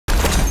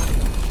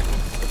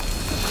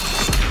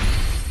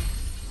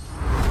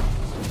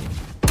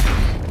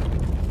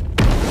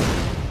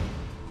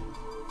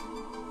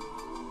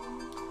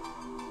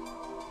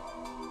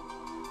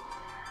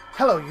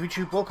Hello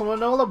YouTube, welcome to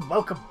Nola,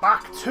 welcome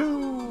back to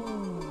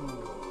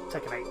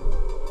Tekken 8,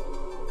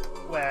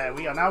 where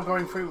we are now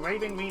going through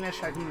Raven, Reina,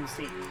 Shaheen,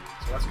 Siege.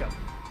 So let's go.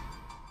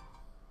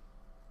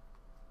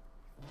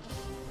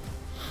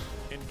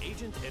 An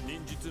agent and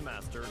ninjutsu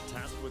master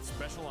tasked with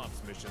special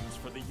ops missions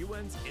for the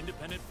UN's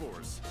independent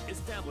force,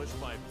 established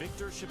by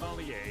Victor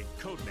Chevalier,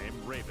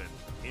 codenamed Raven.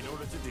 In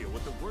order to deal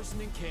with the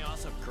worsening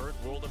chaos of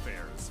current world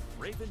affairs,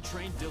 Raven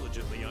trained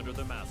diligently under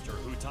the master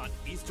who taught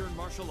Eastern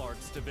martial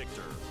arts to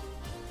Victor.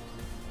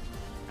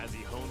 As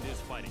he honed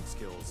his fighting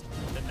skills,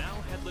 the now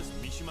headless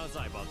Mishima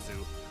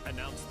Zaibatsu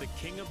announced the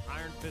King of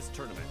Iron Fist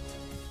tournament.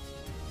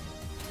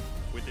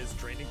 With his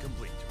training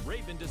complete,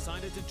 Raven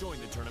decided to join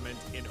the tournament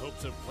in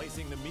hopes of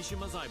placing the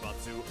Mishima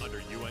Zaibatsu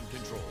under UN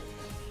control.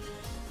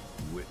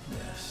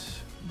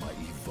 Witness my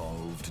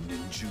evolved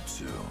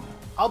ninjutsu.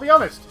 I'll be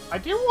honest, I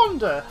do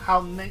wonder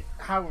how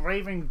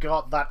Raven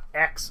got that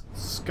X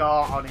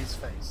scar on his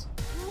face.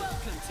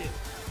 Welcome to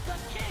the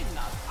King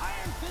of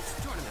Iron Fist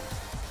tournament.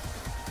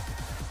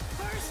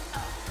 First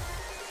up,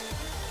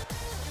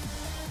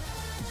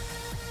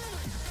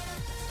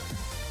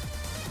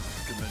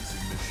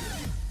 Commencing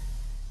mission.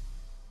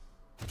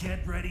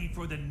 Get ready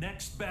for the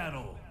next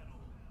battle.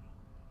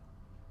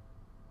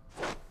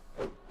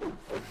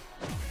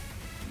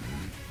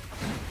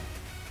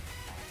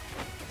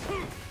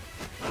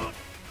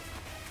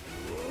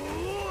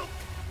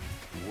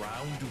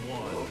 Round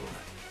one.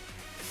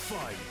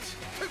 Fight.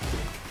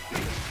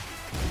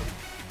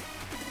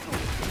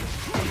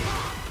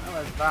 Oh,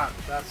 there's that.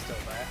 That's still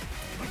there.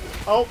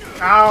 Oh,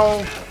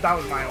 ow! That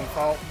was my own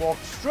fault.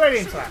 Walked straight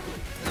into that.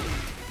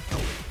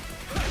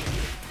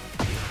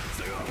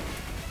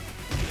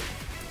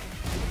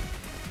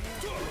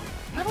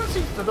 Everyone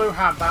seems to know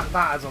how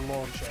that as a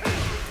launcher.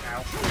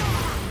 Ow.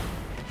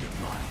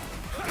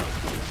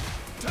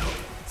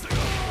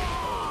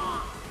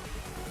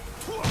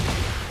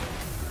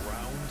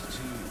 Round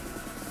two.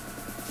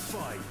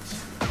 Fight.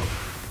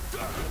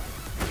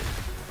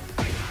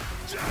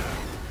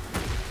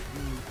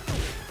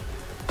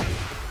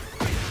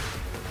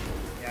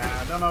 Yeah,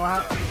 I don't know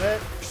how.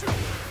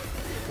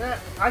 Yeah,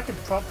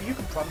 you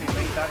could probably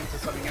make that into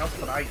something else,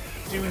 but I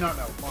do not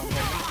know. Come on, get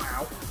me.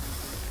 Ow.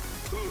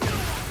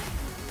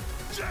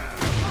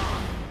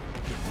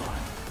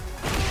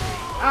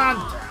 And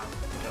down.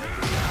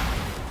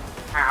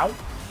 Ow.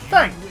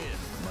 Thanks.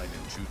 My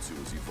ninjutsu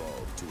has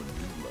evolved to a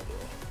new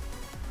level.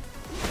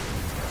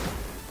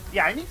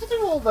 Yeah, I need to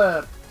do all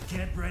the...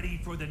 Get ready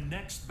for the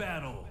next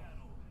battle.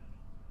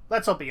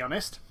 Let's all be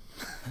honest.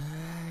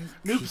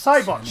 Noob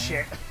Cybot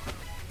shit.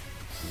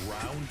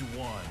 Round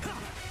one.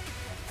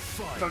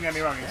 Fight. Don't get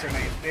me wrong, it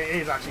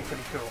is actually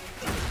pretty cool.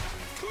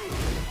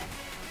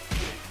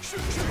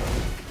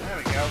 There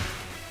we go.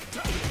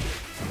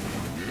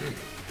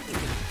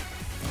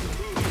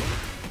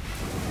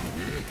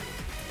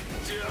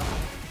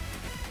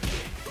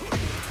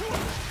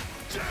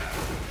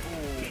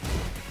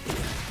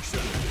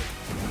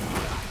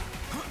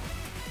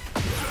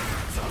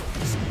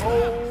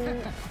 Oh!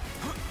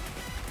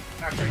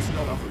 Actually,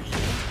 hold on.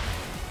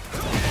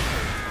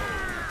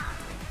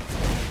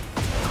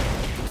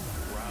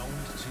 Round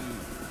two.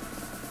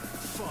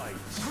 Fight.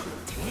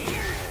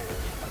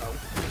 Hello.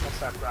 What's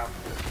that round?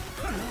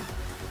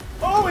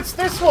 Oh, it's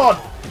this one!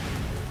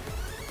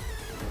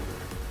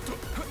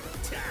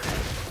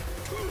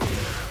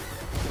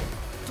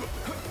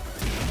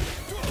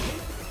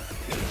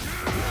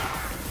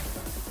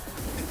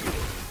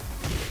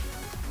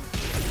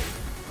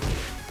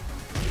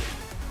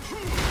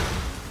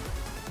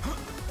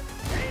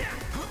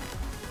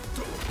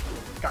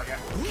 Got ya.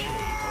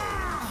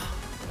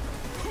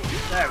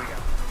 There we go.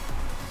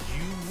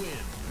 You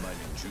win. My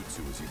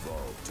ninjutsu has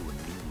evolved to a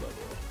new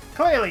level.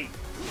 Clearly!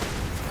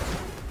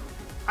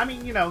 I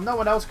mean, you know, no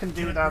one else can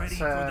do Get that ready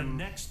for the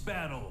next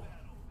battle.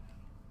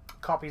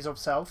 copies of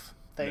self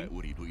thing.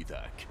 Round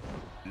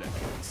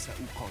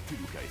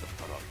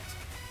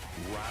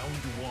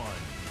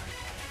one.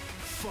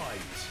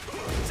 Fight.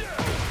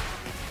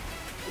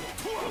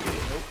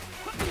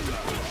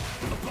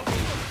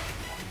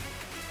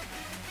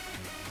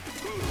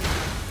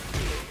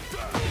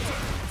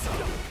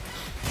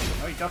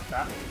 Oh, he got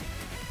that.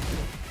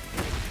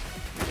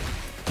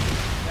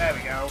 There we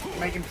go.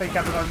 Make him think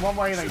I'm going one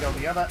way, then go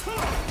the other.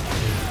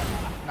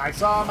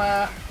 Nice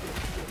armor.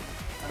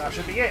 And that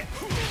should be it.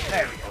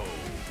 There we go.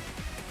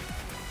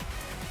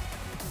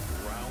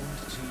 Round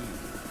two.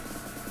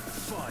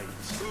 Fight.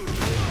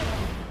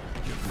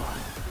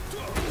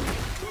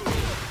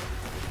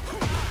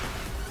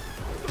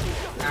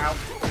 Ow.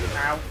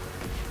 Ow.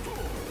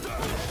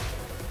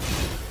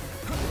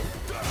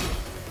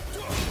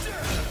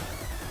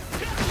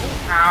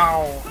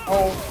 Ow.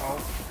 Oh, oh.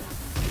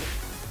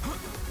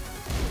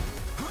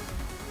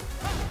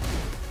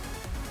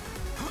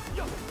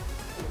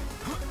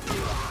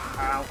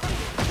 Ow.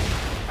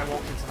 I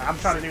walked into that. I'm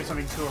trying to do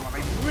something cool and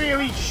I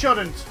really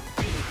shouldn't.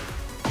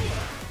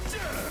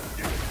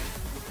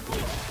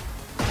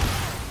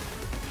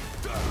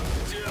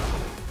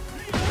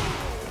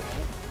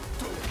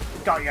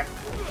 Got ya.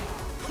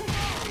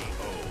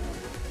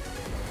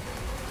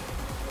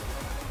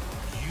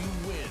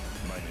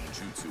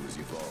 ninjutsu is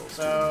evolved.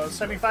 So,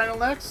 semi-final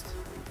next?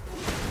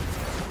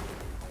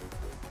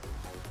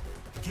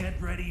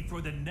 Get ready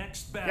for the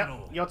next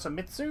battle. Yep,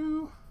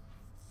 Yotsumitsu.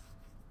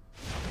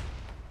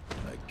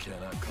 I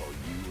cannot call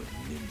you a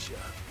ninja.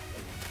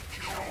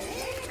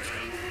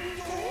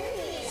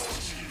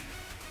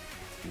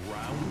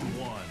 Round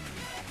 1.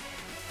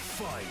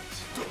 Fight.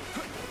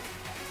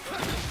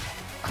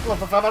 I love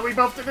the fact that we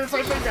both did the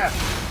same thing there.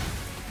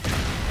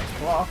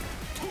 Block.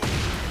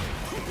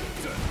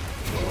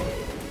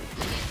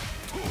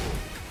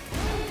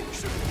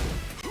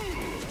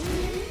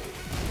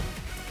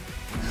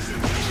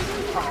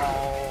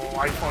 Oh,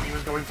 I thought he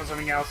was going for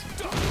something else.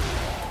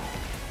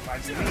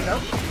 Finds me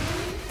though.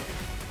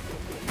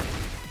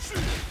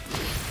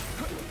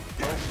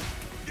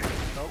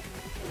 Oh.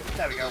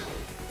 There we go.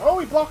 Oh,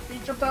 he blocked. He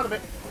jumped out of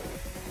it.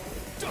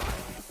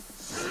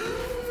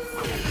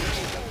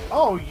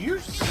 Oh, you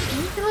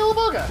sneaky little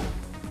bugger.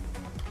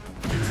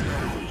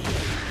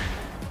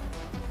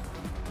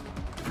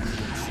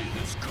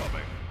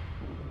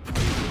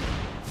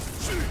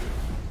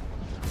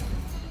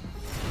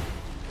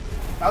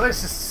 Now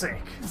this is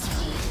sick.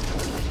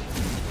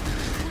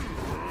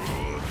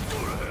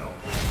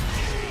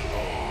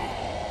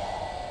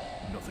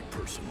 Nothing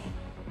personal.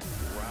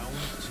 Round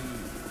 2.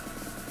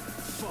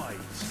 Fight.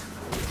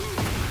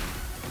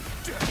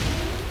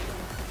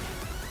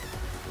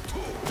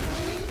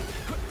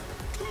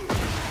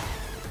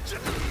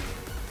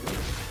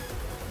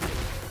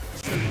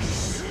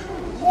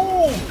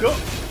 Oh, good.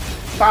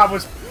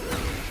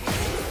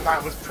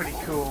 That was pretty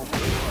cool.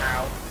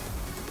 Ow.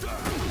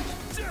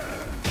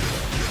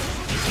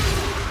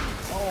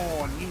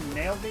 Oh, and you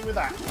nailed me with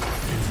that.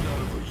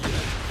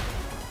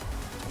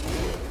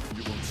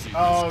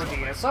 Oh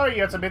dear, sorry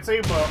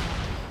Yotsumitsu, but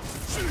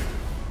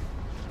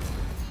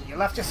you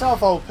left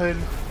yourself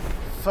open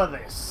for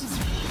this.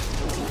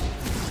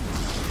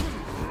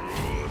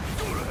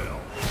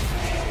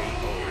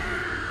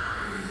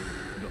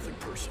 Nothing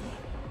personal.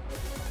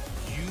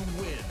 You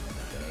win.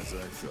 As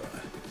I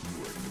thought, you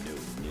are no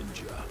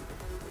ninja.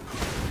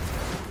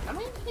 I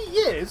mean, he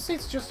is,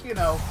 it's just, you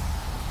know,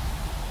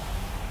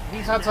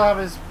 he's had to have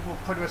his, well,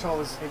 pretty much all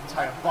his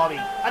entire body,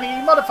 and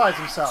he modifies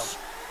himself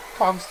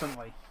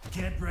constantly.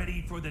 Get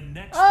ready for the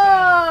next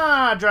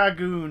Ah,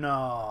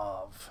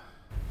 Dragunov.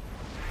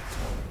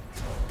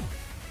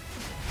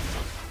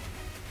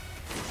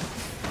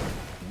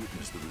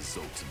 Witness the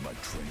results of my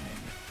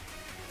training.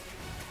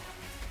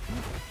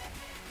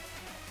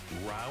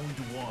 battle. Round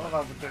 1. I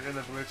love that they're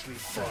literally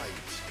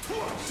Fight.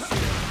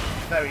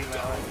 very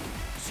low.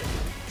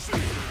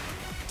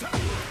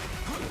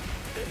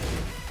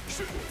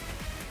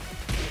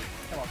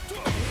 Come on.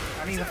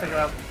 I need to figure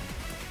out.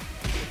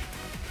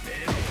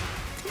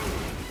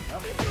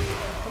 Nope.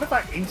 What if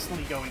I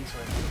instantly go into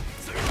it?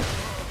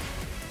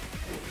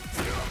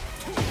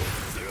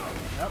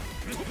 Nope.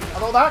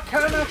 Although that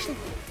can actually.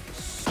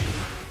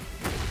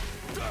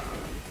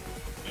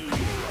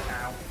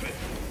 Ow.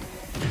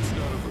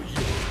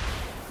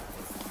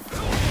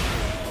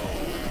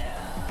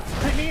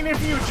 I mean,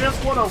 if you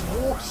just want to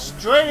walk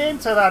straight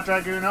into that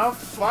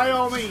Dragunov, by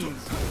all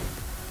means.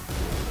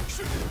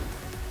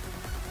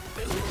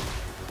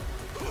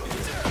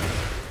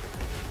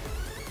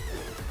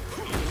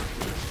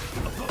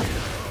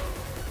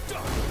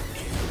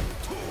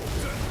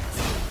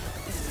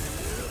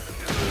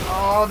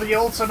 Oh, the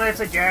ultimate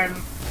again.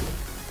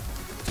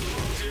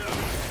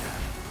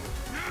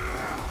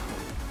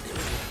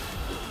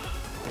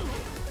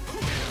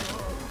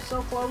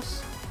 So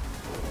close.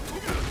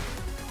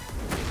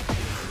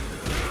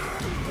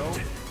 Nope.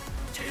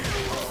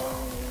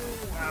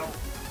 Ow.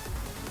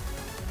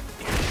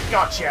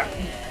 Gotcha.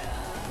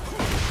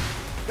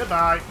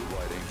 Goodbye. The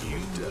white angel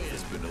of death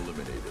has been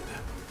eliminated.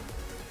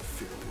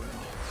 Farewell.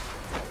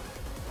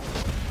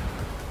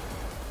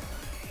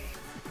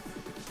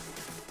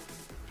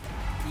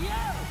 You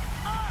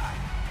are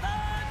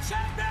the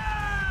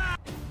champion!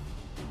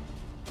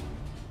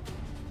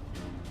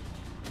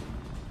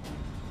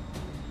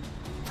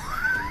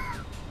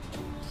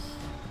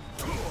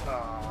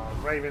 Oh,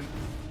 Raven.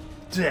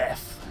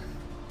 Death.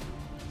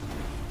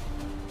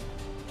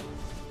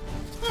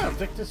 Oh,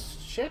 Victor's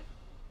shit.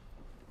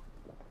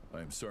 I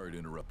am sorry to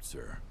interrupt,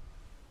 sir.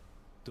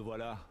 Te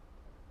voilà.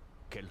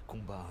 Quel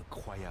combat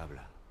incroyable.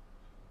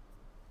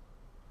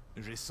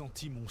 J'ai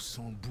senti mon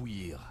sang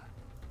bouillir.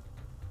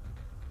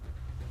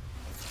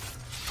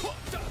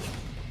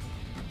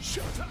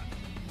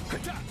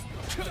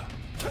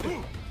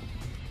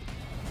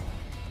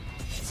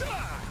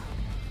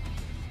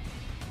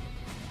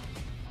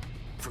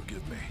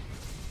 Forgive me.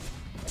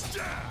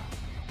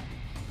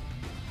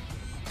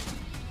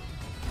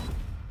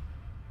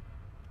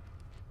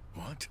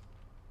 What?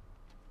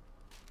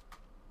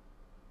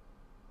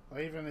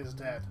 Raven is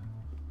dead.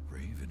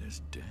 Raven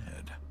is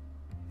dead.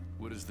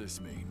 What does this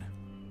mean?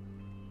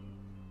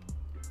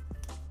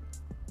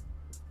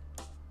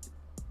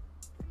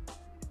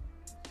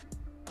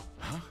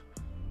 Huh?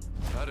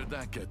 How did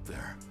that get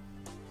there?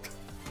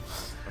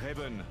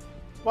 Raven,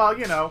 Well,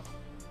 you know.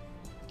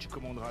 tu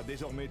commandera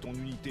désormais ton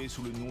unité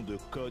sous le nom de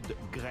code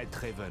Great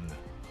Raven.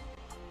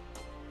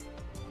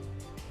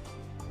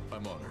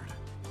 I'm honored.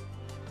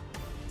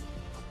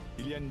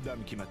 Il y a une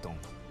dame qui m'attend.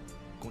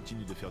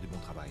 Continue de faire du bon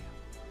travail.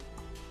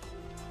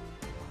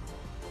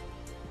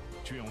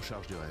 Tu es en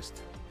charge du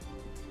reste.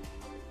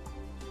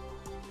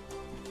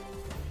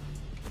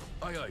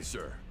 Aye, aye,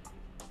 sir.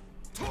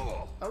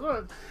 I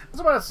was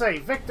about to say,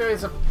 Victor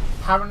is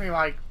apparently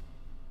like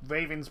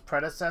Raven's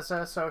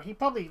predecessor, so he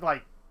probably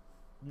like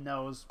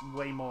knows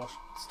way more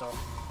stuff.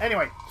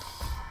 Anyway,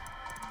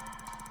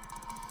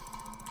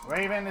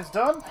 Raven is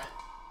done.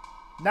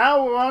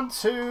 Now we're on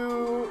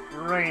to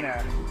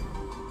Reina.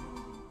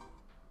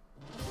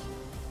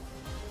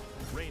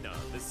 Reina,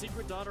 the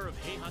secret daughter of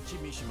Heihachi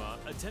Mishima,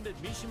 attended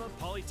Mishima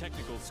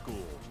Polytechnical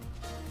School.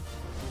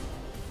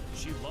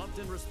 She loved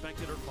and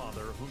respected her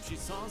father, whom she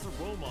saw as a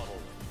role model,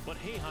 but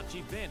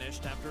Heihachi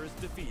vanished after his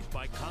defeat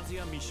by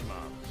Kazuya Mishima.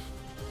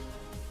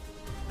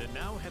 The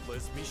now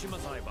headless Mishima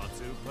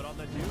Zaibatsu put on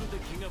the new The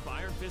King of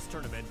Iron Fist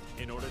tournament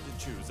in order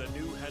to choose a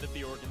new head of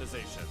the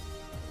organization.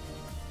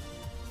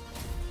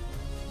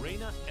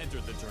 Reina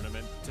entered the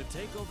tournament to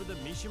take over the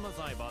Mishima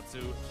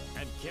Zaibatsu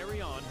and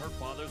carry on her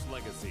father's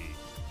legacy.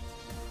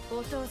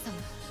 お父様、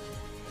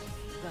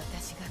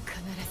私が必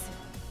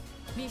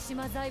ず三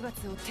島財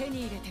閥を手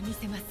に入れてみ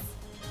せます。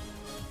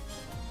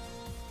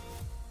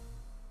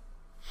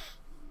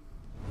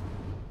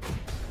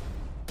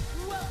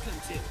Welcome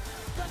to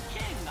the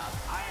King of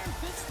Iron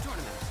Fist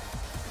tournament.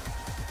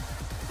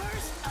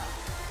 First up.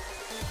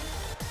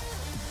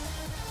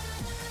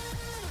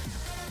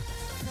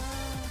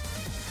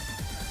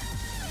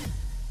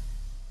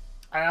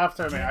 I have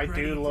to admit, I Get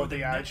ready do for love the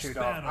the next attitude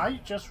of. battle. I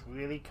just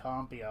really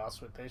can't be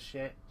arsed with this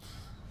shit.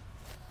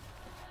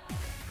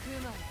 ク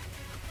マ、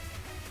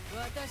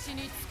私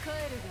に仕え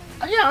る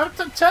がいい。 Yeah,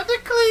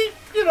 technically,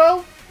 you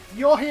know,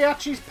 you're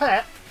Heihachi's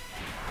pet.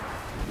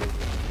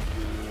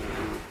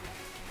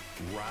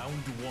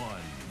 Round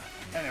 1.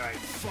 Anyway,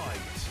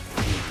 Fight.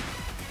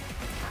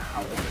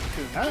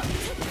 Kuma.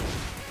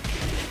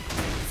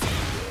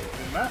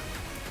 Kuma.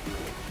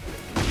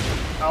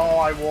 Oh,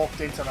 I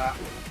walked into that.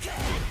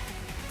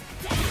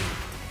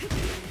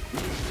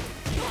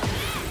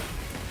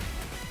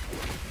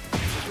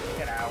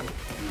 Get out.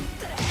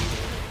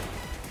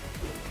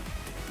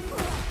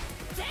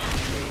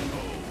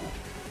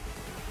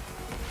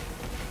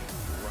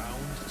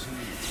 Round 2.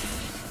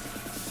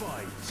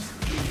 Fight.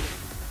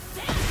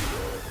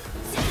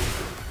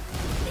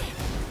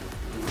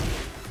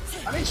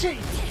 I mean,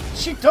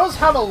 she does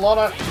have a lot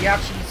of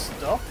Heihachi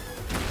stuff.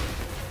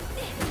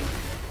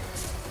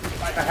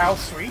 Like the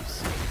house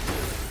sweeps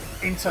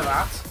into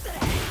that.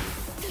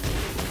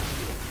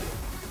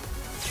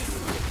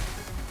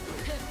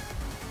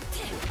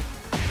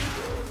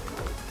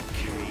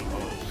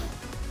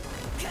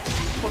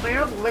 But they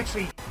have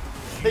literally...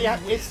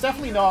 it's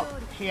definitely not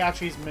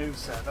Heihachi's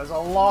moveset. There's a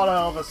lot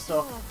of other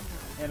stuff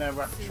in her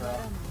repertoire.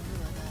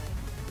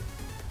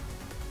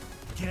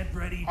 Get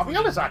ready. I'll for be the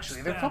honest, next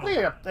actually, they battle.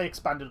 probably they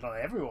expanded on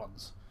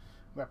everyone's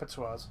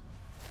repertoires.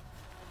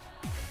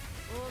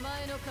 お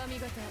前の髪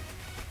型似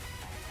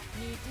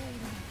ている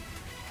な。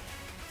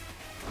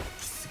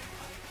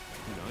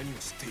何を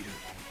知っている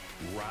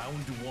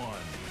Round 1.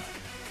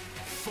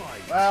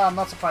 Fight. Well, I'm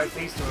not surprised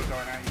these two are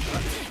going at each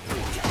other.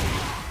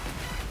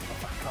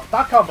 Oh,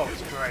 that combo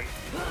is great.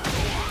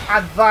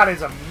 And that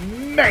is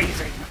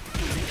amazing!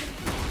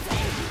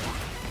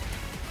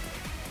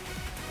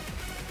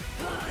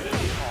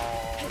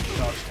 Oh,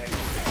 dodged it.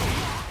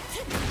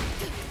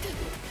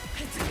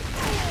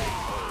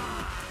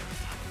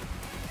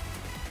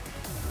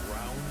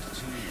 Round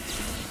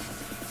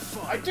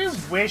 2. I do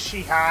wish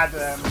he had,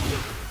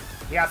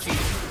 he actually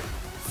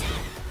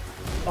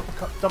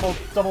uppercut,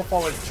 double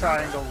forward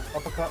triangle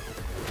uppercut.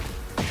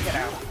 Get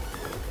out.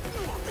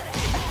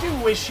 I do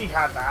wish he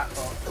had that, but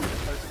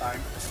first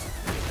time.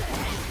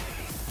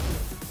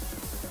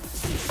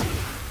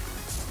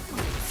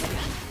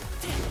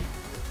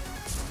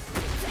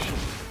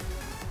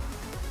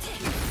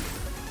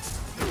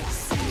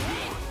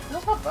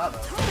 That's not bad though.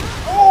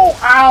 Oh,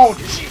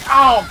 ouch!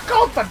 Oh,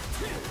 God, the...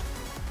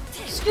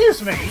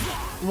 Excuse me,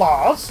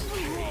 Lars.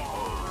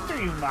 Do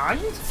you mind?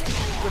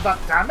 With that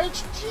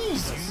damage?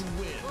 Jesus.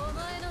 お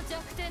前の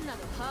弱点など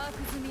把握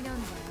済みなん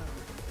だよ。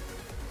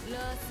ラ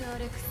ース・ア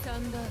レクサ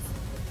ンダーズ。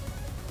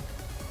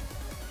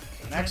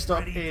 Next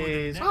up Get ready for the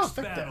is... next Oh,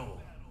 Victor. battle.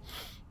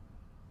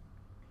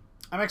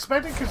 I'm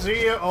expecting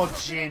Kazuya or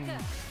Jin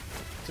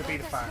to be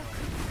the final.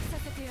 さ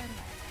せてやる。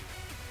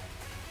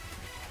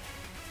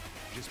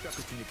 J'espère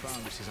que tu n'es pas un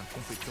de ces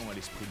incompétents à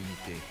l'esprit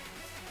limité.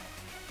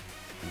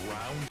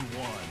 Round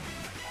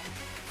 1.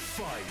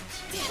 Fight.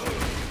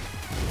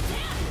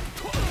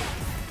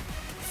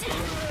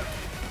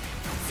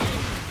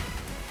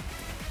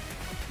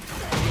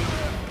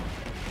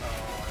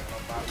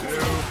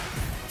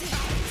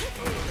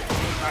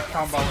 That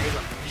combo is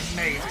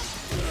amazing.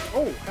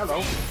 Oh,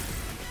 hello.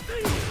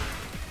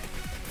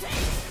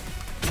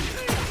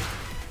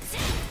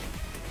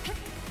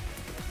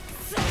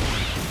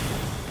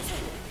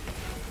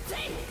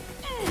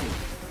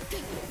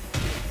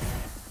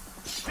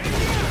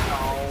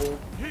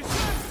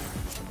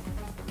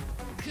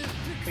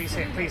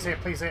 Please hit, please hit,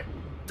 please hit.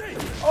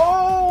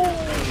 Oh,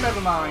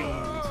 never mind.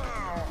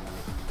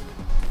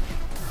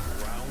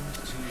 Round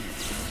 2.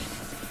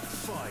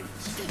 Fight.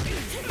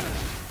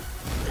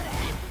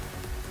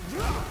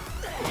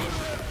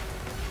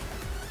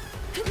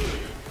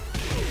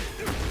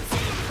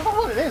 I don't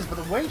know what it is, but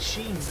the way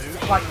she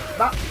moves, like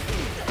that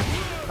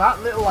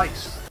little like.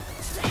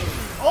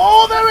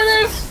 Oh, there it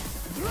is!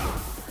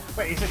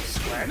 Wait, is it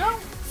square now?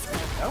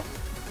 No.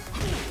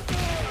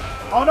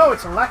 Oh no,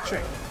 it's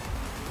electric.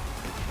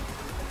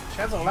 She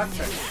has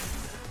electric.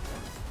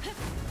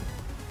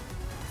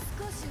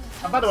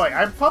 And by the way,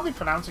 I'm probably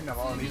pronouncing a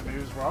lot of these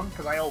moves wrong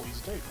because I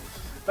always do.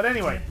 But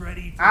anyway,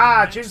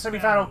 Jin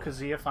semi-final,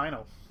 Kazuya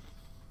final.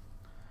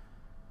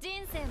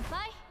 Jin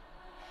senpai.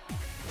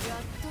 やっ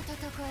と戦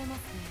えます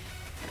ね。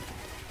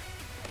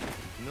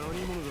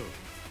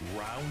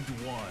 Round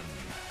 1.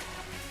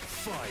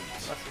 Fight.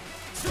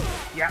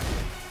 Yeah.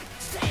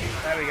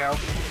 There we go.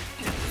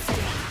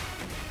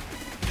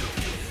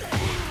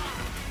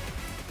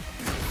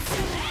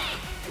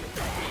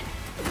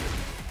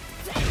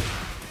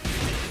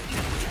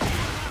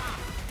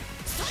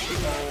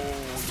 Oh,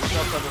 you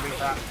still got to beat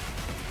that.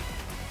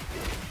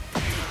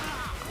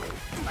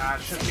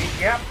 Should be,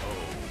 yep.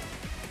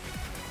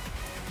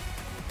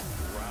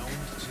 Round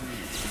 2.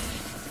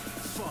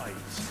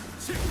 Fight.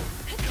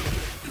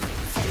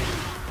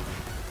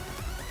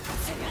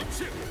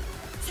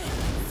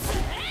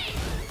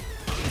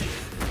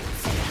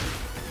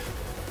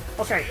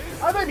 Okay,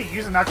 I may be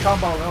using that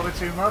combo a little bit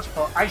too much,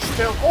 but I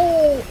still...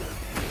 Oh!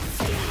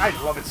 I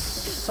love it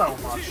so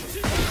much.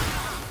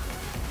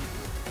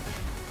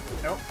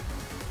 Nope.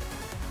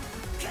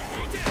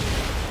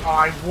 Oh,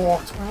 I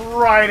walked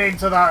right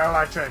into that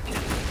electric.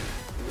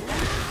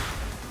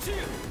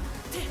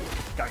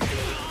 Got you.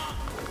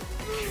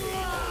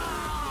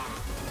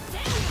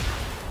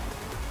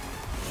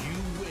 You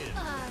win.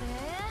 あ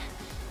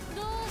れ？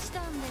どうし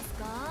たんです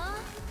か？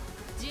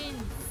ジン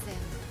先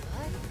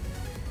輩。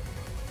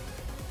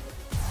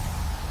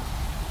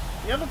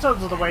 The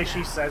undertones of the way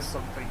she says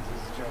some things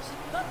is just...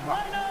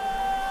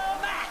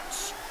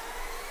 Match.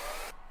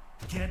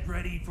 Get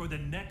ready for the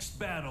next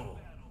battle.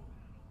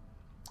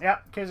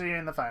 Yep, Kazuya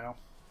in the final.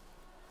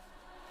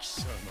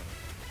 貴様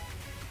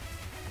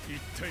一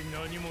体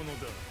何者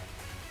だ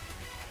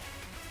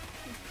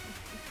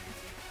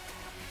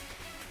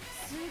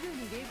すぐ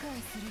に理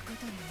解するこ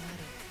とにな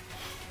る。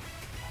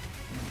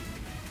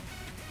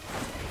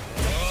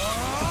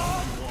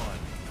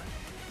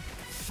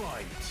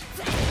 Fight.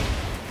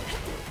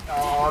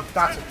 Oh,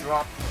 that's a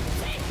drop.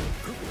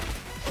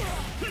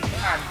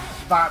 And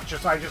that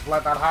just, I just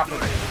let that happen.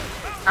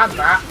 And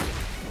that.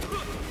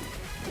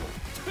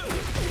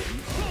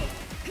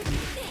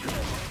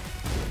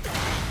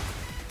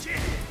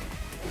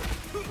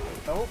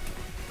 Oh.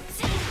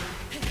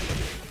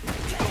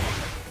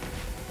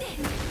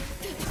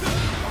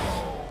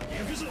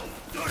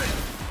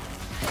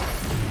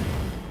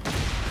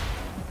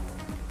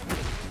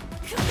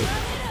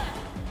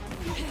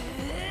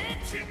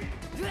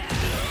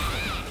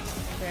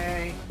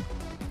 Okay.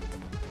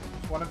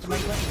 Just wanted to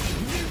make it.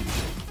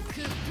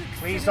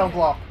 Please don't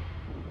block.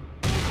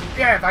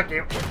 Yeah, thank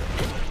you.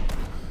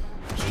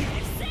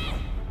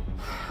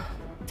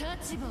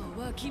 立場を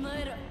わきま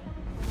えろ。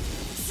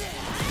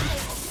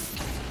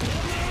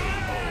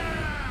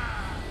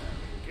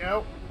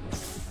 Go.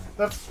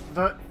 The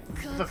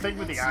thing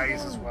with the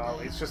eyes as well,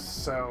 it's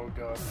just so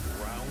good.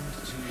 Round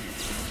 2.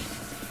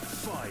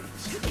 Fight.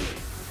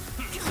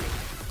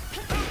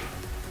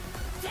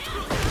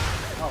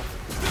 Oh.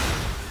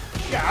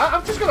 Yeah,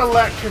 I'm just gonna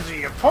let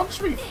Kazuya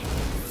punch me.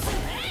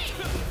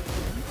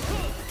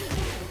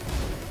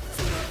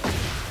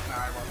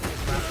 I won't do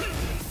that.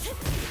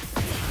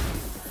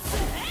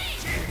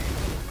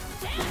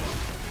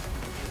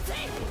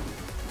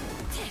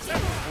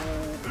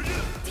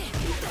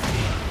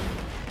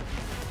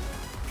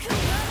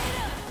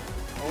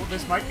 Oh,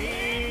 this might be...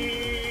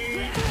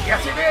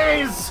 Yes, it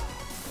is!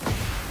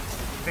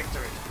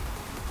 Victory.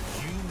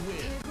 You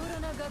win. 手頃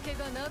な崖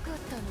がなかっ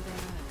たので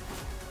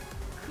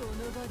こ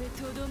の場で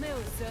とどめを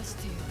刺し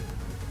てやる。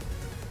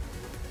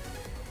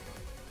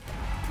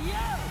 You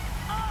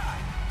are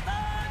the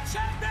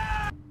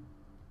champion!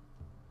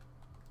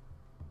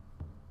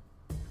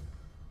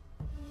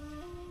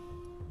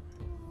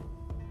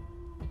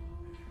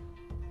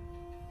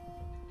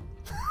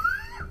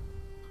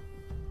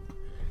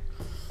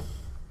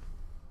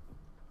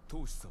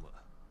 Toshi-sama,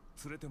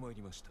 連れてまい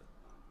りました。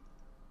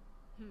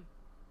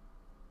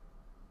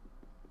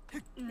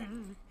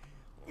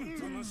お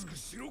となしく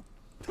しろ。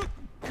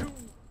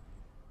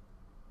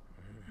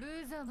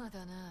無様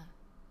だな。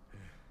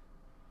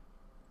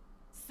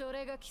そ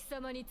れが貴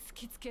様に突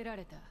きつけら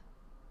れた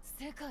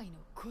世界の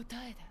答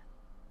えだ。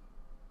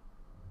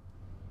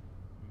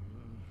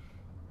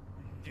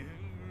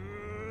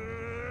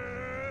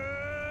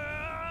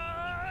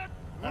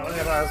 I was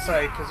about to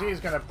say, Kazuya's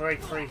gonna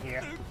break free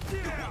here.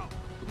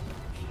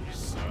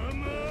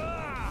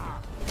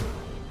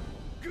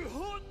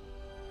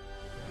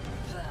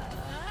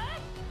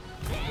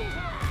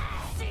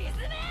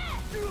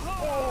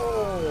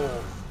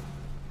 Oh!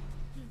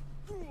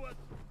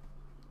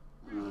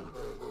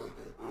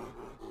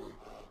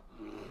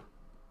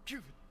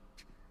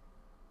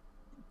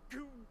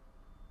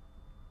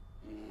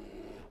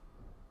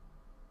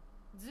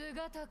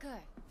 戦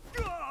い。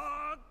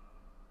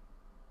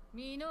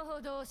身の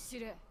程を知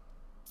れ、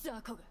雑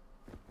魚が。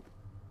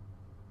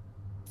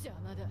邪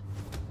魔だ。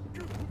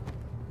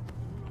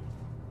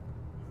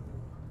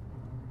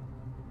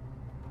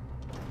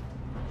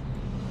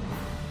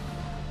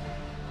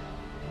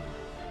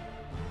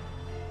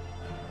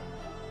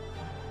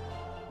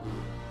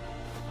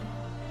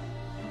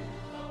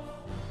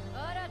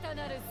新た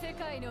なる世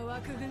界の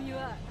枠組み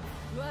は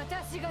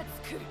私が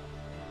作る。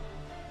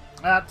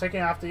Ah, taking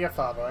after your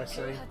father, I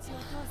see. heiハチお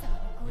父様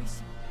のご意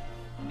志、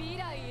未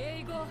来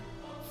永劫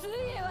つい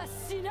えは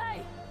しな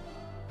い。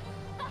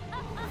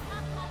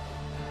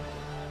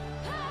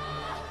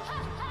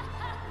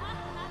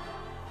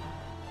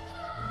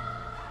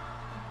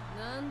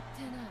なん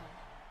てな、が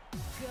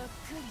っ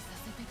かりさ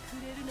せて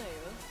くれるなよ。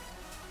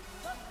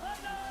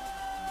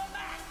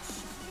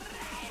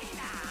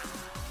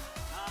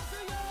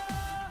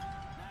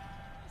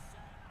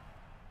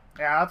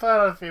Yeah, I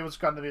thought it was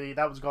going to be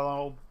that was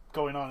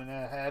going on in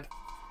her head.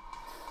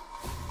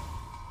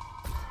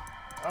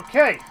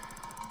 Okay,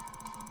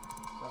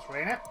 that's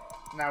Reina.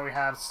 Now we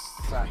have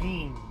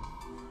Shaheen.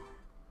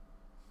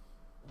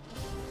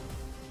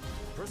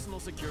 Personal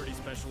security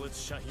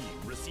specialist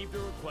Shaheen received a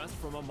request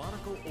from a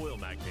Monaco oil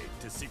magnate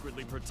to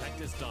secretly protect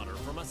his daughter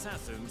from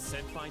assassins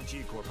sent by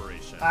G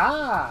Corporation.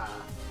 Ah,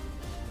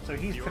 so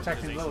he's The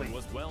protecting organization Lily.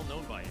 was well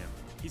known by him.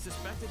 He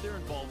suspected their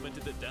involvement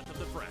in the death of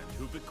the friend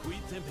who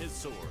bequeathed him his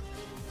sword.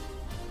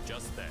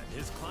 Just then,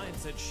 his client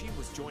said she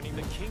was joining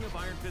the King of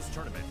Iron Fist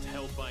tournament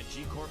held by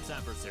G Corp's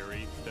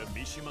adversary, the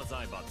Mishima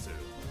Zaibatsu.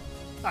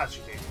 Ah,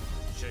 she did.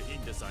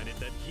 Shaheen decided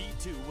that he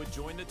too would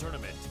join the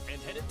tournament and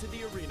headed to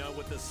the arena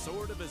with the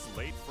sword of his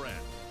late friend.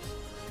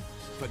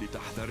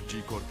 فلتحذر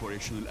جي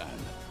كوربوريشن الآن.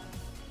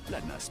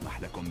 لن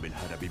أسمح لكم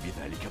بالهرب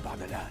بذلك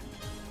بعد الآن.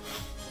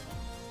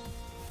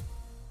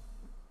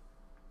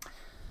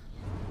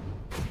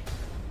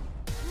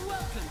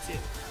 Welcome to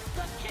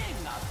the King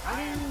of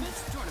Iron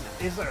Fist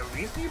tournament. Is there a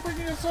reason you're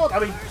bringing a sword? I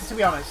mean, to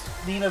be honest,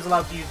 Nina's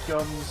allowed to use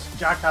guns,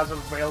 Jack has a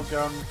real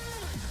gun,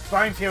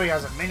 Brian Fury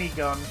has a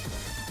minigun.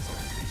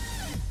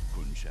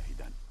 كن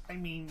شاهدا. I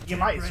mean, you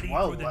might as ready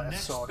well for the let a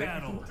next sword in.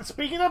 battle.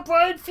 Speaking of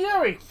Brian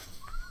Fury!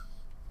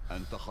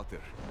 أنت خطر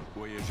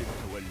ويجب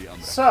تولي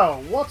أمرك.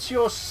 So, what's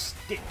your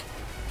stick,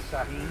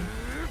 Shaheen?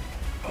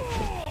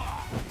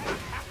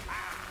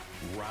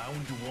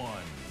 Round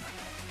one.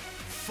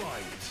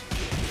 Fight.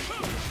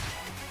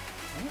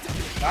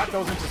 That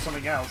goes into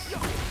something else.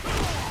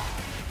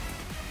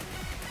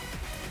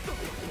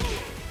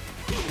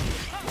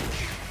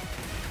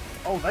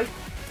 Oh, they...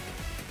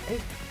 Hey.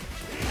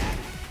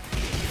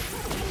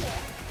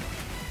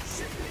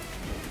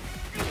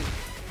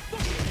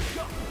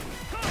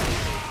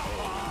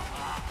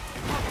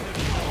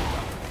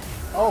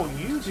 Oh,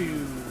 you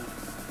do...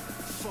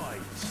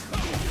 Fight.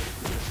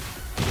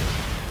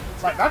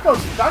 Like, that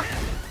goes... That...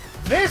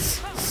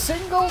 This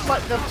single,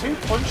 like, the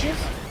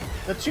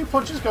two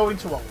punches go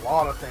into a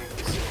lot of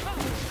things.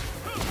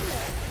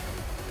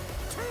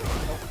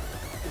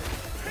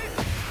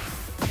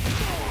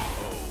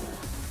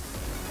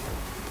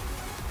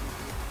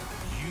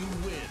 You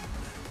win.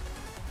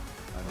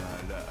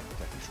 أنا لا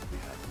أفتش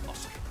بهذا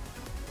النصر.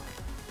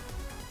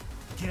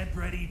 Get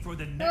ready for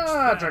the next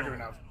Ah, battle. Dragon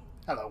enough.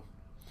 Hello.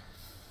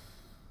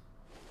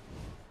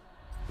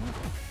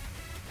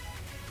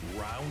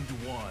 Round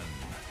one.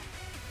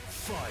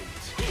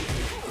 Fight.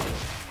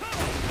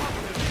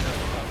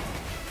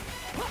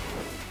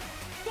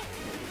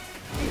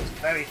 He's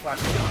very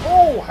flashy.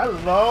 Oh,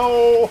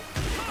 hello!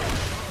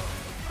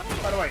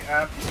 By the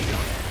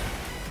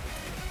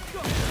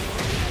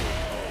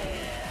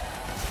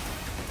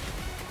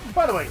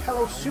way,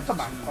 hello,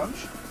 Superman Punch.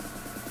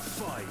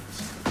 Fight.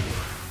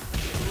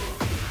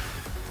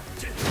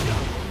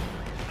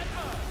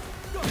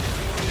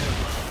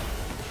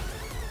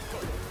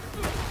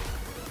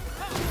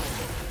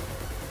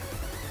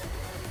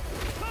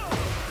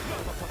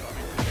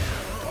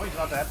 Oh, he's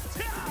not dead.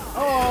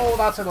 Oh,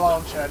 that's a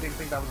launcher. I didn't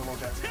think that was a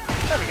launcher.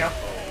 There we go.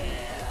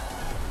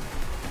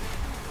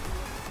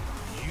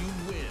 You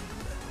win.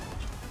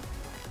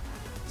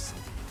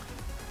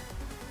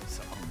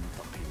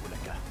 سأنتقم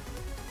لك.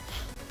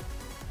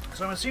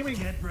 So I'm assuming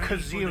Get ready for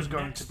Kazuya's the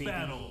going next to be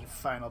battle. the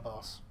final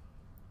boss.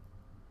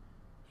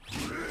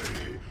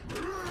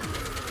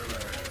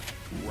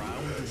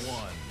 Round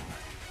one.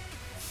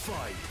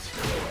 Fight.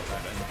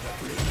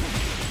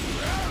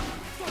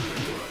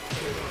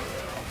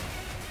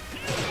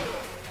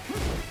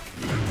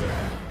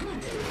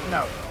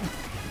 No.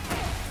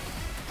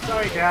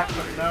 Sorry, Jack,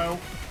 but no.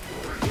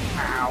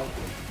 Ow.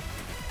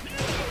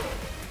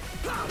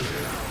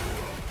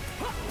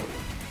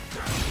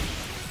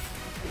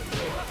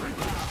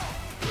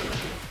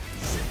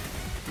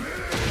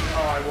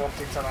 Oh, I walked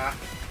into that.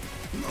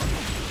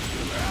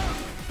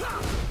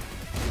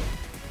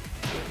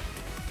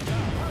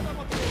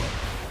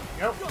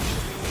 Yep.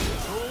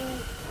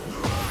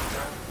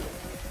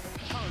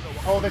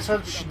 Oh,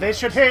 this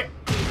should hit,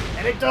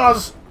 and it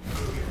does.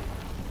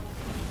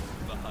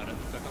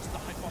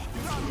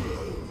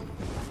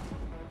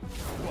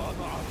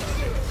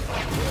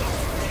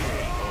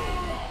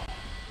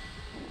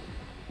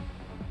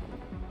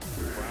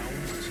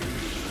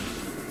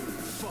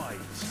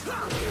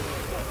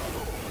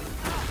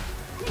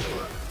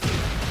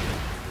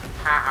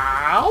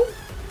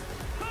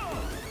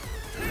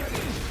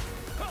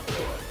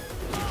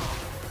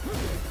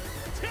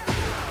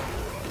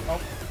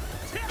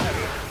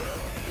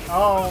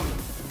 Oh.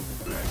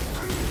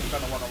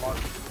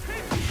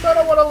 Don't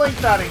know what to link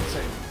that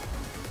into.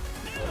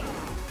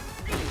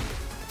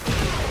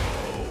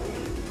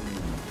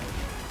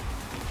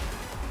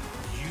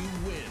 You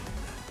win.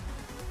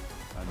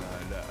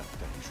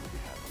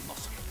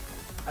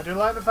 I do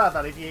like the fact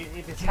that if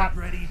it's Get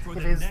ready for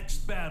the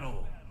next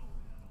battle.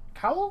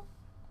 Cowl?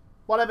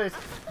 Whatever it's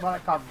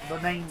the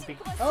name be.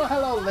 Oh,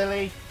 hello,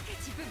 Lily.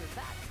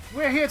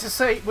 We're here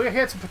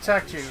to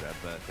protect you.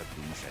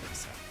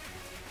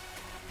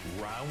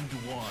 Round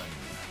 1.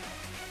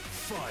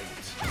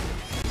 Fight.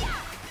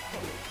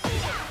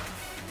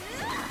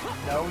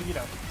 No, you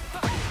don't. I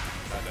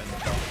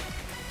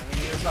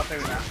mean, it's not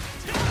doing that.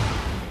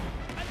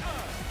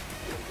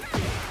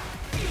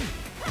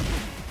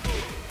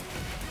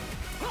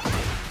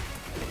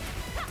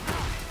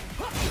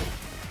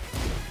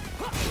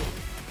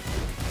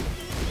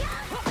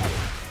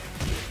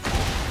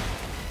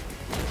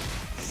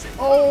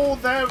 Oh,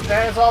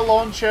 there's our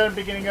launcher and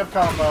beginning of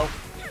combo.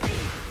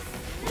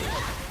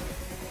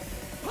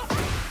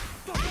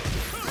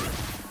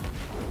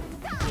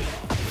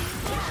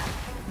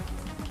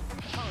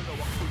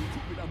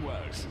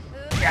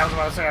 Yeah, I was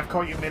about to say, I've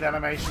caught you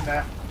mid-animation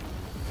there.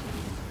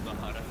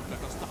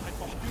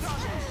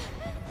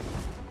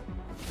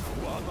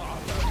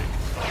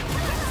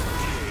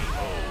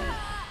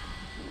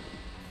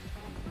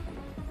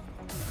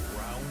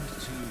 Round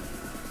 2.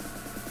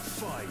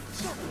 Fight.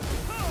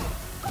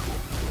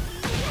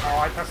 Oh,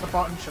 I pressed the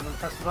button. Shouldn't have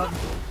pressed the button.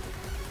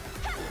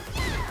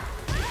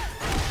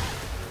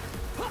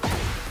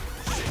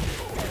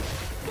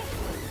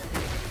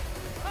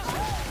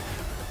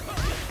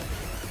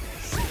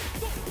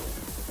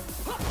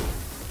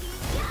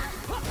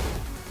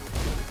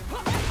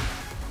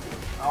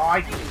 Oh,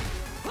 I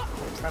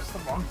pressed the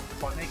wrong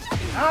button.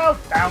 Oh,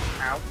 down,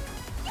 out,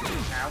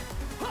 out.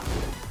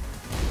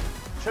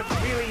 Should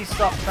really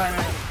stop trying to.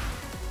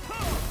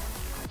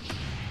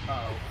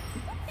 Uh-oh.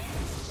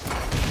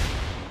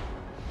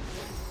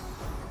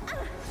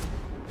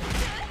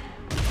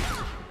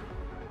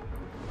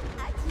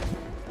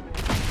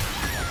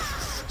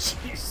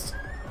 Jeez.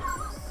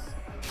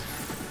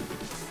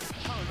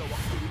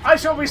 I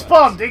shall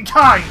respond in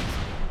kind!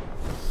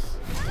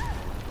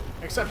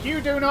 Except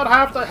you do not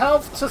have the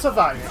health to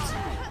survive it.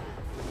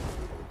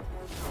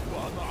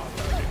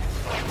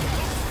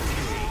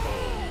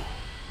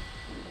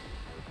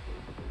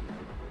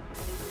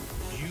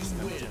 You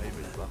win.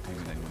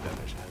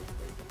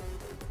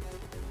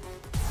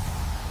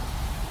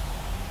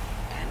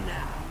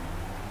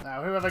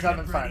 Now, who have I got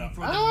in the final?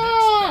 for the next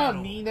Ah,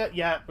 battle. Nina.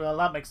 Yeah, well,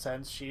 that makes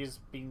sense. She's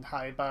been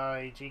hired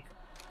by G.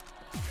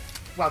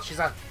 Well, she's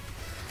a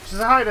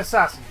hired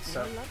assassin,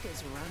 so. Your luck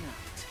is run out.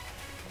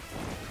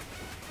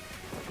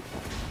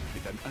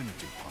 إذا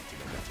أنت قاتل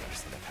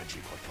مجلس الهيهاتشي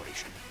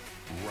كوربوريشن.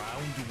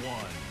 Round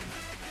 1.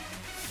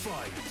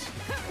 Fight.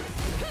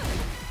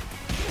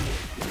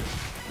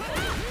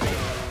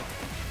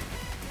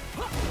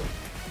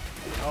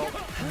 Oh,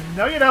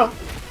 no, you don't.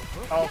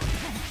 Oh,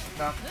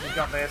 no, you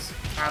got this,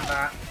 and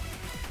that,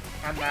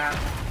 and that.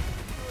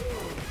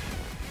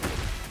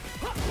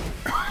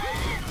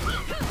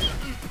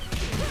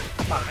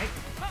 Pardon me.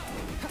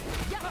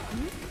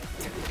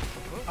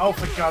 Oh,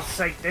 for God's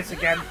sake, this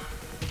again.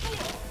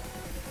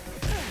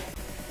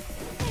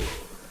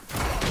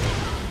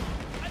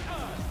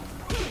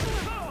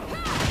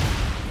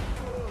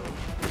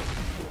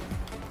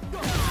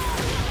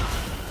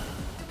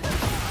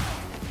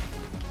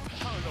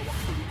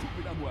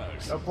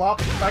 No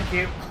block, thank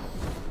you.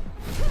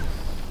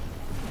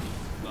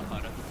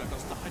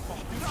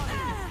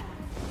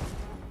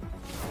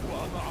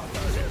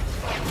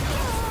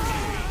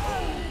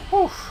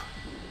 Oof.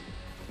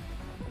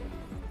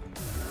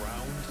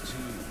 Round 2.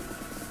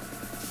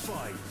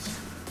 Fight.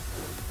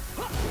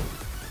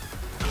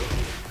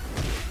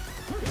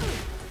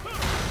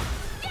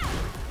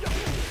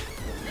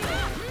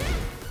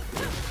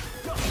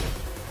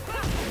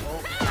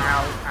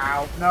 Ow,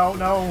 ow, no,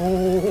 no.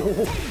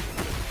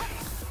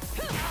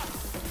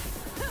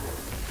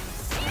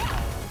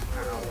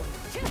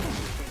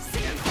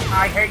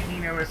 I hate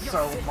Nina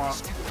so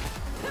much.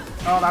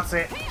 Oh, that's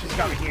it. She's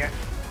got me here.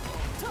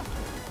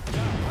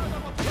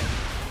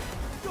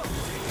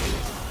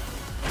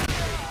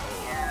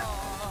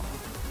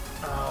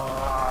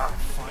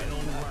 Final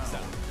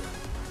round.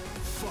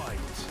 Fight.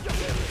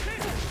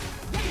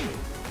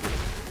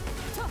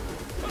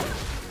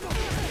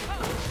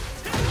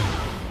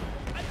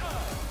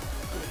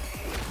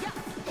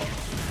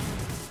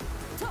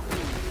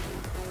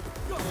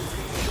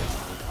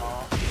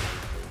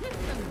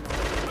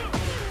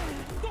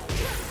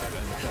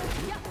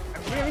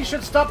 I really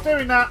should stop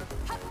doing that.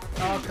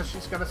 Oh, because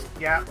she's gonna.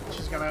 Yeah,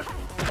 she's gonna.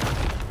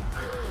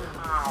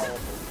 Ow.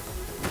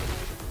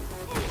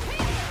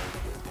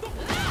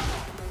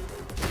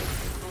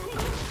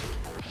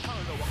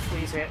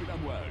 Please hit.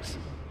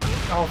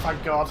 Oh,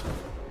 thank God.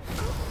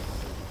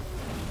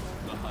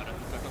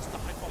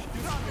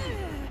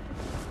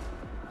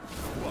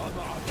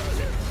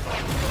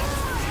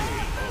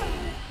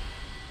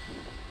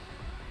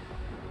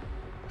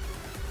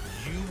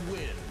 You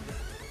win.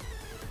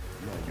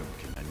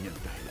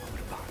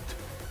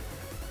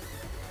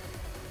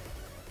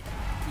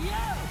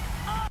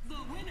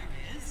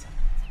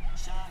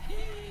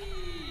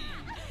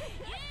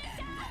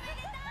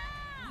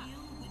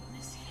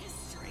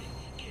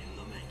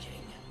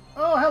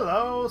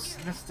 Hello,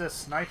 Mr.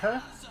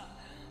 Sniper.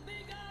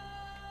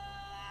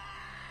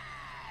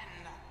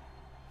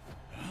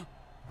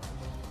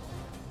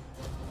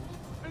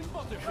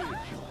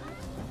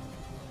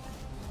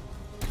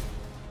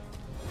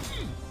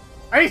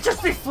 And he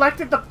just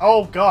deflected the.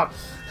 Oh god.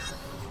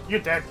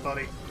 You're dead,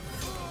 buddy.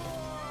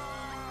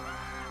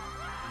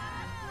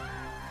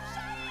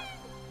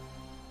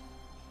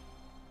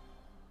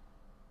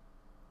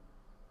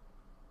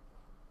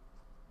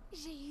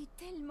 J'ai eu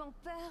tellement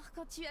peur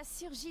quand tu as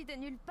surgi de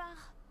nulle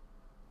part.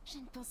 Je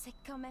ne pensais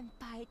quand même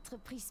pas être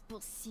prise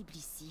pour cible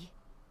ici.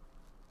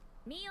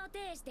 身を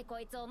挺してこ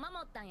いつを守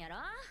ったんやろ？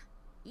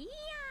いや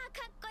ー、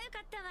かっこよか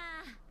ったわ。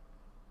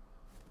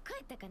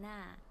帰ったかな？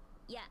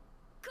いや、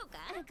こうか？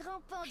 Un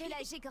grand pan de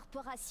la G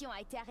Corporation a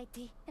été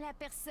arrêté. La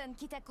personne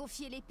qui t'a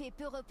confié l'épée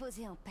peut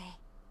reposer en paix.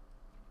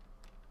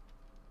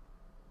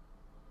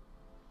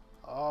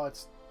 Oh,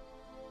 it's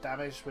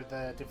damaged with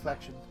the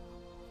deflection.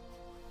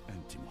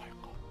 أنت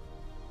محقة.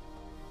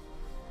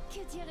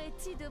 Que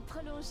dirais-tu de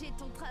prolonger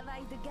ton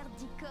travail de garde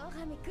du corps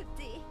à mes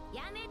côtés?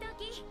 やめと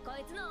き。こ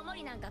いつの重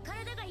りなんか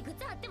体がいく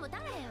つあっても足ら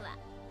へんわ。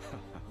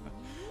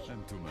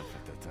أنتما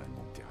فتاتان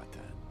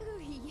ممتعتان.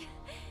 Oui,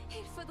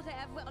 il faudrait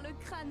avoir le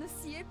crâne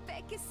aussi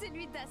épais que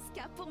celui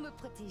d'Asuka pour me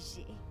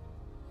protéger. っ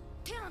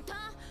てあんた、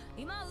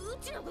今う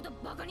ちのこと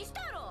バカにし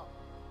たやろ。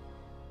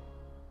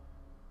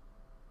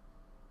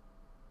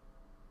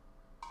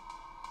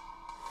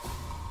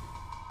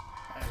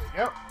There we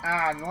go.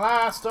 And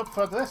last up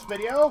for this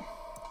video.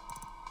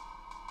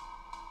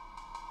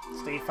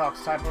 Steve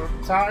Fox,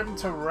 time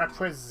to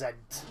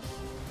represent.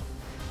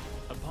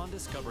 Upon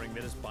discovering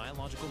that his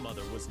biological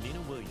mother was Nina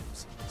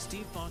Williams,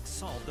 Steve Fox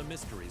solved the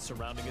mystery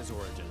surrounding his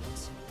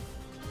origins.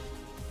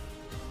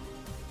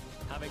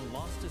 Having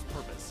lost his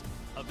purpose,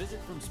 a visit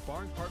from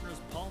sparring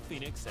partners Paul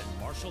Phoenix and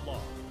Martial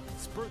Law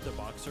spurred the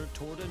boxer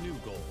toward a new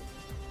goal.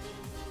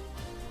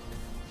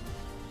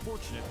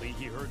 Fortunately,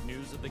 he heard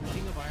news of the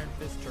King of Iron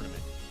Fist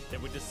tournament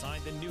that would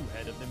decide the new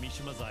head of the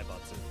Mishima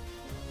Zaibatsu.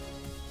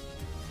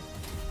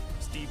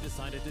 Steve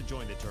decided to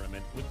join the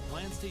tournament with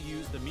plans to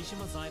use the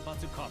Mishima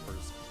Zaibatsu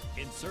coffers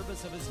in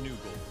service of his new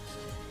goals.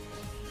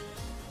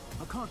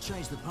 I can't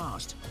change the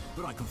past,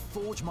 but I can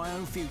forge my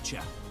own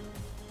future.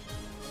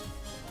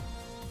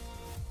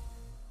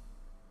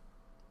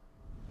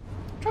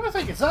 I'm trying to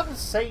think, is that the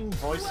same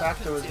voice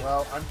actor as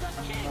well? I'm not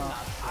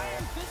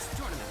Iron Fist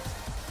tournament.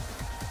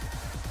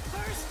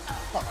 First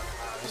up.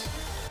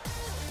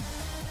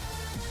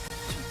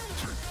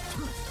 sure.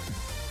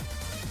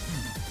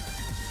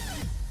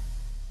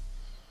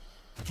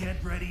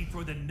 Get ready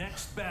for the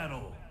next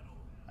battle.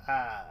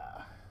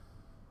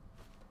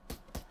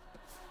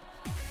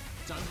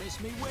 Don't miss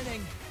me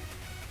winning.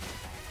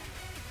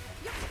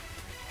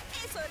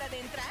 Es hora de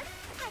entrar.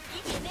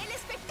 Aquí viene el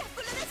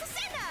espectáculo de su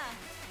cena.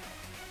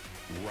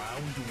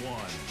 Round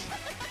one.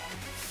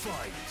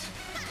 Fight.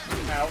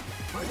 Ow.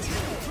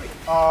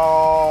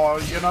 Oh,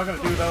 you're not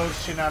gonna do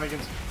those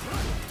shenanigans.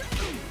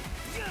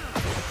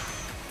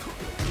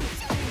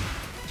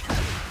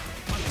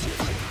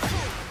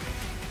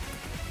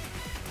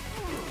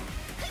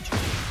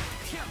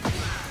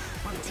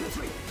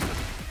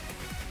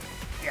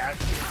 Yeah.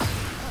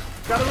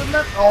 Gotta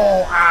remember.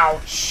 Oh,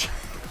 ouch.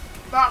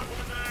 That would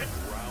have hurt.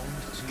 Round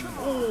two.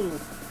 Oh.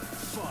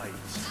 Fight.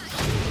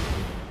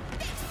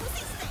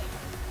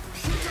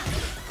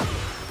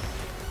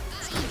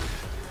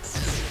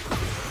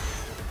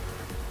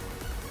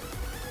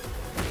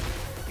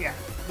 Yeah,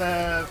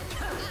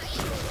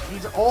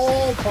 he's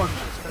all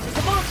punches because he's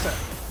a boxer.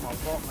 More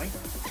importantly.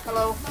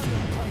 Hello.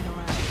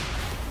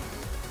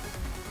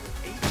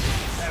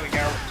 There we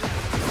go.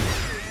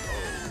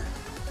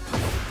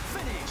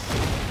 Finish.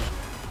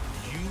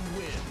 You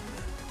win.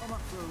 I'm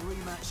up for a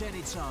rematch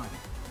anytime.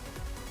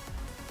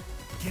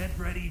 Get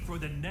ready for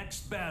the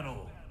next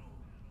battle.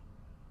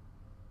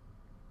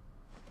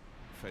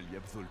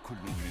 فليبذل كل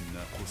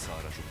منا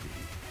قصارى جهده.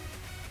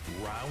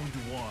 Round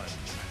one.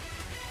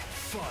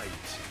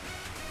 Fight.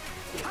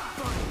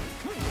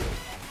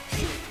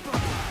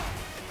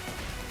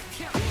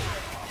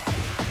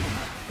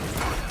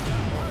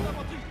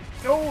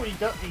 Oh, he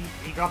got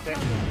that.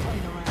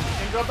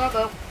 He got that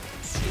though.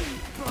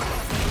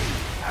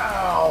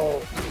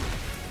 Ow.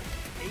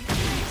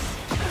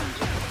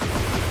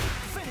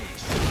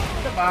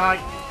 Goodbye.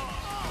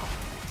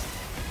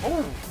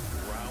 Oh.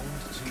 Round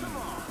two.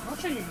 I'm not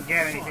sure you can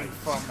get anything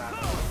from that.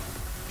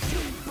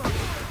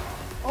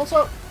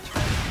 Also.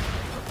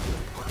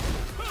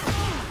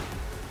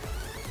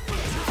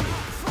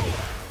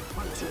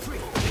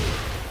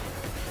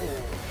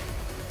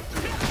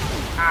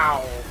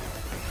 Ow.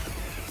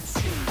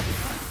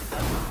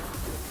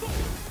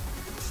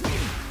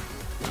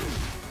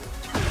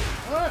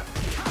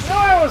 You know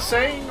what I was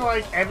saying?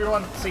 Like,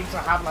 everyone seems to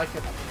have like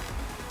a...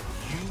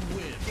 You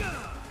win.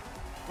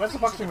 Where's the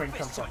boxing ring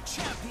come from?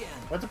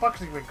 Where's the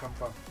boxing ring come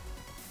from?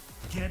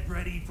 Get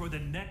ready for the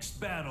next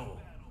battle.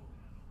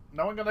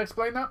 No one gonna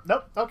explain that?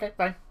 Nope. Okay,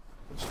 fine.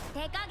 Just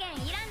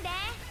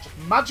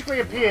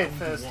magically appeared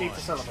for Steve to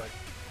celebrate.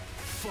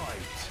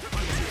 Fight.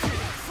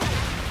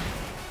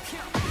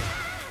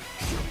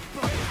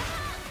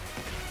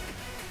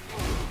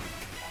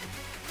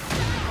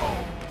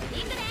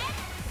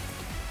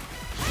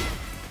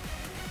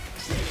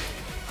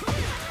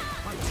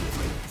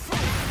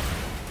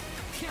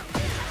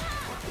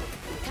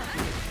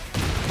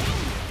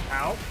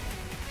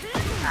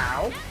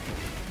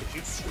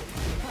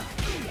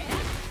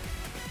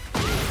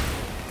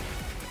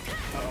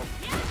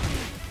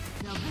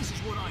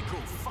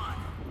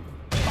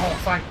 Oh,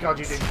 thank God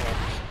you didn't walk.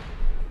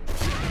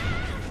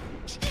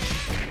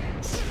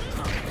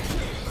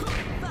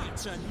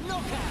 That's a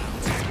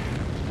knockout.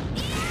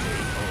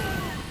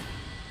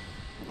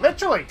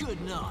 Literally.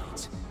 Good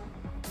night.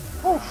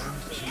 Oof.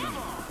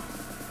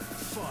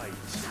 Fight.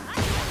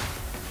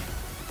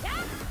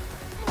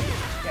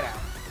 Get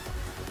out.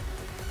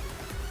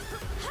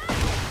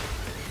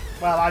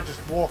 Well, I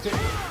just walked it.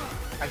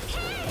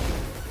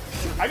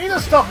 I need to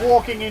stop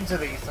walking into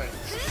these things.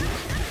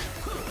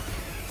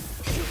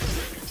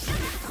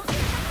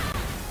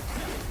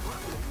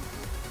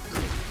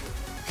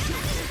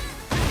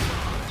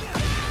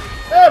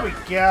 There we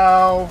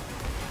go.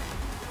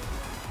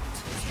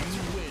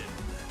 You win.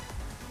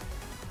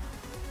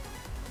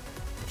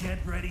 Get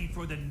ready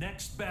for the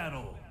next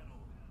battle.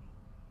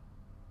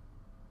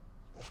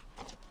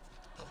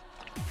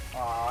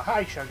 Aw,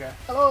 hi, Sugar.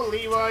 Hello,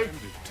 Leroy. Time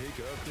to take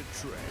out the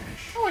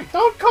trash. Oh, wait,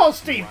 don't call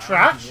Steve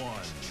trash. Round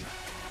 1.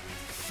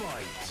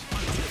 Fight.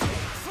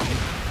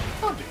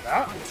 Don't do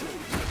that.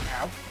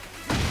 Ow.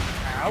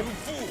 Ow.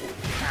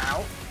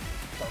 Ow.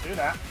 Don't do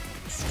that.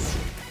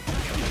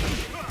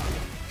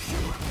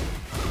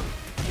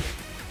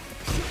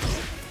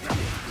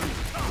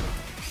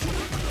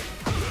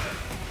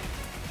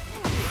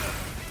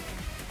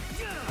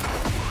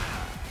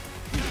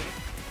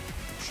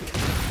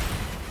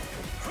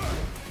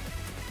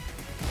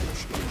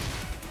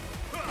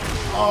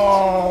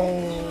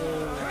 Oh!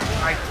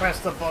 I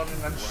pressed the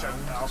button and shut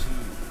it off.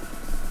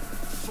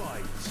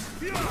 Fight.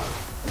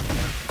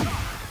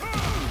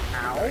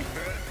 Ow.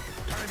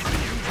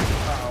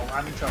 Uh-oh,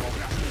 I'm in trouble.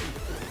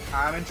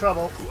 I'm in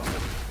trouble.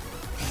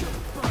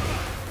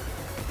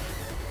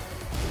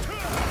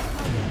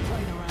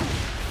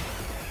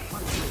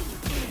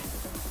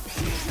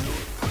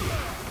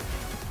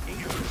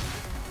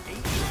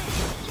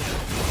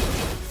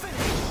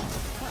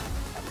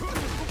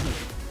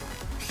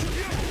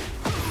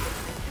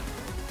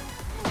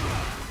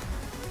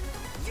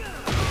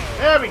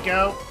 There we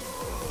go.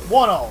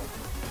 1-0.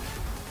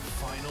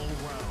 Final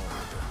round.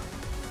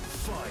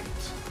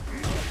 Fight.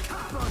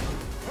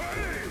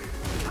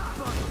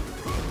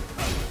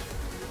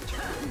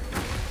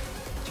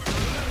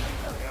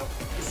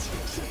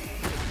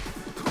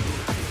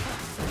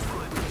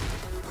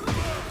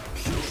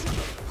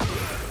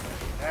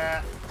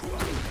 Yeah.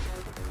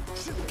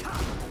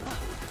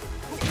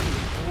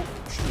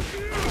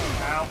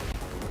 Ow.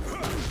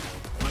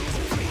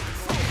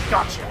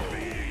 Gotcha.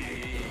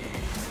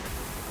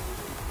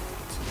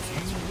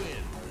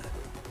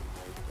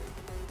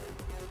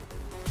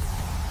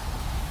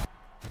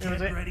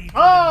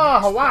 Ah,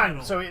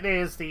 Hawang! So it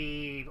is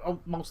the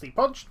mostly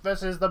punch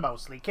versus the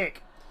mostly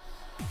kick.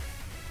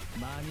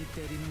 많이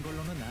때리는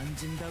걸로는 안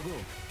진다고.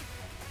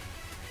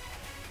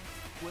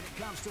 When it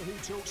comes to who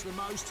talks the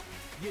most,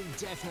 you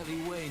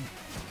definitely win.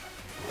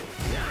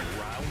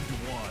 Round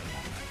 1.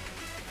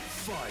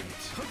 Fight.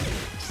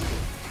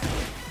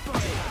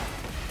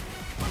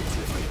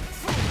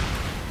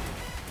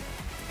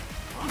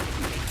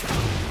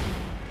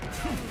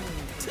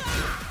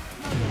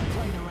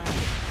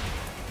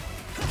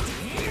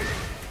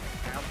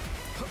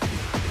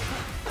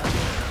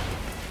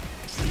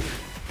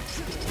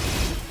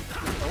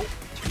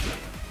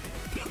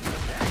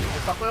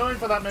 Stop going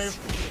for that move.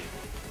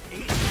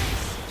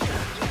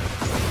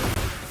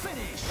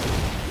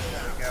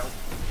 There we go.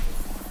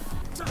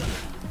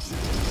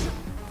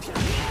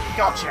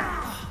 Gotcha.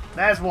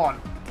 There's one.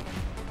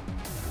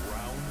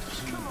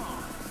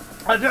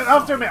 I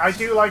have to admit, I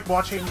do like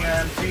watching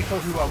people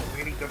who are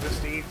really good with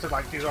Steve to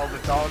like do all the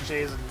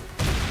dodges and.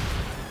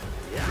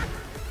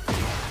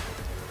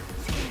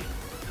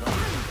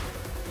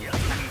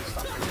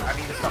 I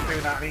need to stop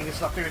doing that. I need to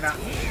stop doing that.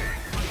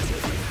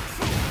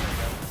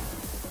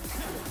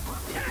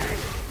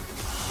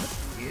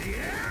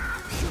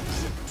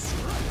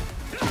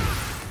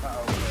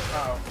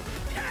 Uh-oh.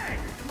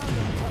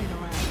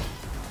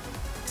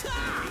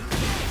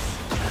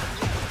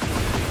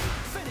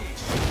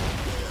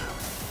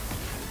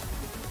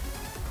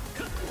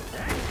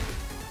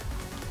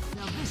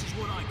 Now this is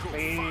what I call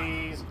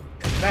Please.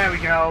 There we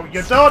go.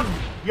 You're done.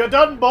 You're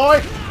done,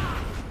 boy.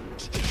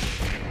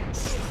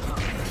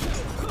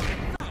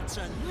 That's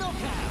a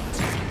knockout.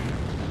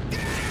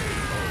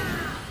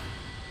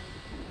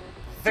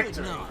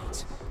 Victory. Good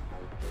night.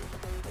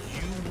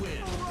 You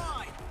win. All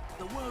right.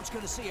 The world's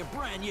going to see a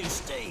brand new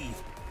Steve.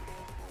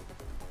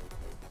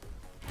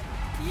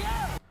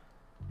 Yeah.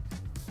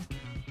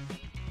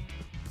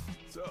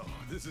 So,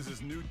 this is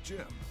his new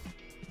gym.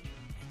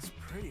 It's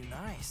pretty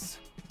nice.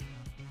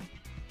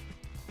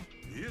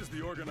 He is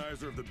the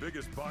organizer of the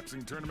biggest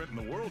boxing tournament in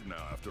the world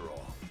now, after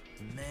all.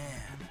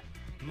 Man,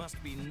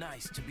 must be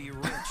nice to be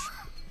rich.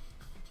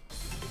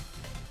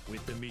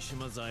 With the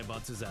Mishima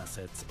Zaibatsu's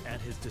assets at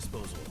his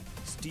disposal,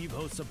 Steve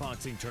hosts a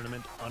boxing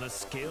tournament on a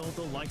scale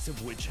the likes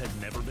of which had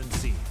never been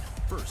seen.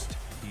 First,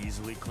 he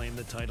easily claimed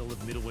the title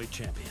of middleweight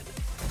champion,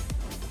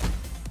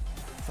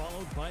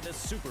 followed by the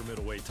super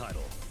middleweight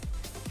title,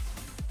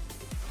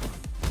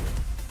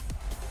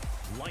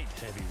 light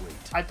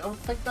heavyweight, I don't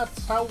think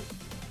that's how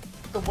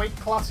the weight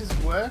classes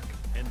work.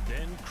 and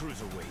then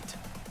cruiserweight.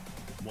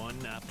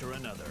 One after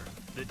another,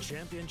 the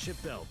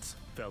championship belts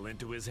fell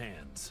into his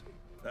hands.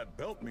 That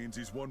belt means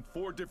he's won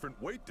 4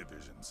 different weight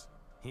divisions.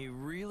 He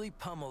really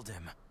pummeled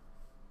him.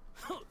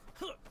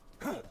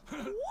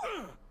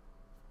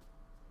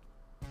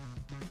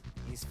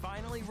 He's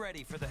finally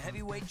ready for the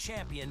heavyweight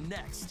champion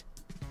next.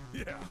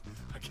 Yeah,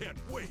 I can't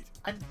wait.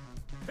 I'm...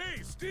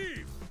 Hey,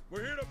 Steve!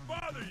 We're here to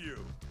bother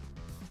you!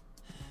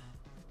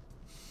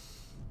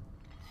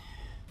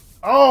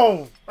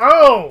 Oh!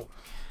 Oh!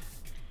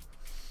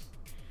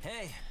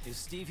 Hey, is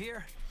Steve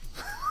here?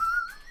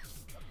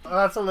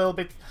 That's a little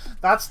bit...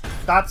 That's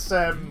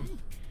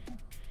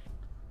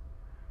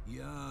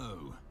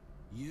Yo,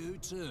 you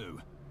too.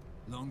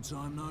 Long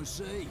time no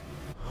see.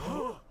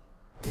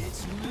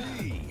 It's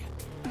me.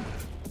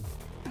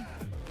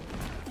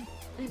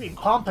 You been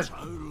pompous.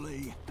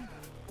 Totally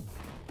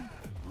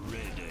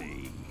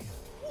ready.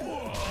 A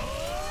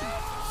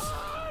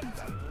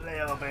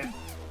little bit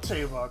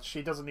too much.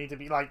 He doesn't need to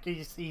be like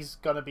he's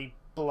gonna be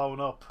blown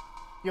up.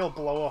 He'll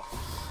blow up.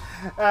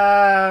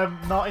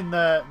 Not in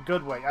the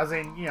good way, as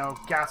in, you know,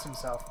 gas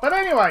himself. But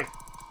anyway,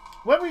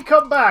 when we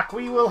come back,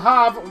 we will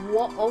have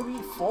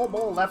only 4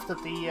 more left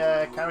of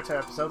the character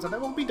episodes, and then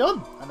we'll be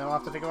done, and then we'll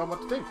have to figure out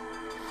what to do.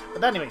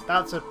 But anyway,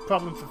 that's a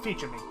problem for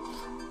future me.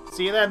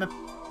 See you then.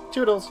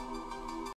 Toodles.